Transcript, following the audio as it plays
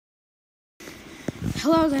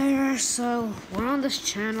Hello there, so we're on this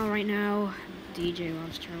channel right now, DJ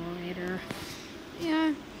Loves Turbo.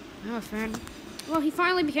 Yeah, I'm a fan. Well, he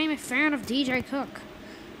finally became a fan of DJ Cook.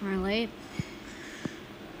 Really.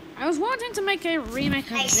 I was wanting to make a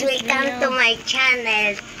remake of this video. Welcome to my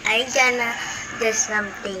channel. I'm gonna do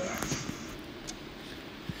something.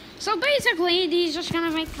 So basically, he's just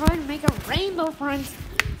gonna try to make a Rainbow Friends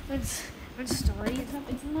story.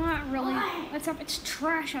 It's not really. It's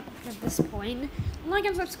trash at this point. Like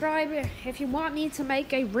and subscribe if you want me to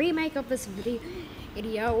make a remake of this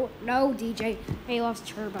video. No, DJ Loves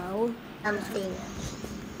Turbo. Something.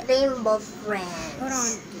 Rainbow Friends. Hold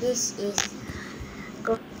on. This is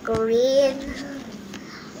green,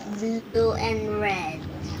 blue, and red.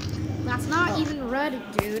 That's not even red,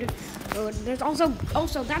 dude. There's also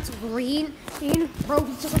that's green. Bro,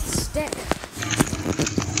 he took a stick.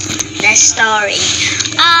 The story.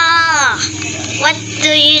 What do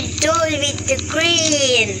you do with the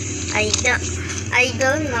green? I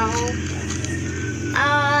don't know.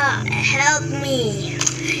 Help me.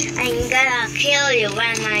 I'm gonna kill you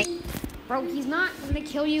when Bro, he's not gonna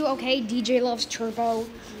kill you, okay? DJ Loves Turbo,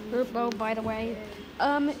 by the way.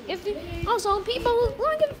 People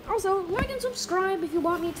like and subscribe if you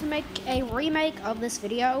want me to make a remake of this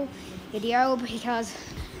video because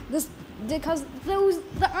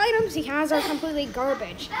the items he has are completely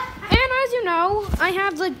garbage. And as you know, I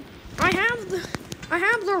have the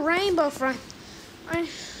Rainbow Friend.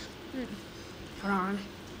 Hold on.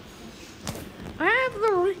 I have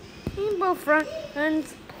the Rainbow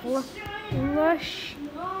Friends plush.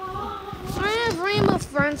 I have Rainbow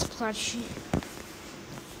Friends plushies.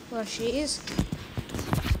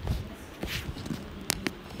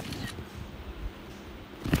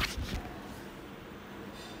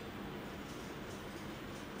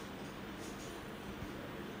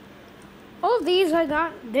 All of these I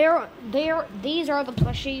got. These are the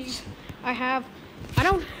plushies I have. I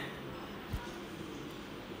don't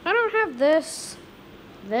have this,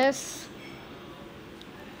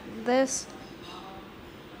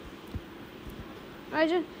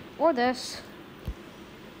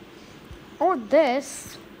 or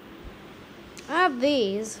this. I have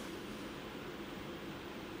these.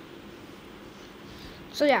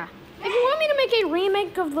 So yeah, if you want me to make a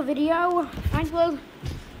remake of the video, I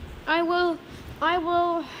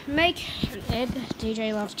will make it.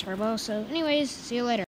 DJ Loves Turbo. So anyways, see you later.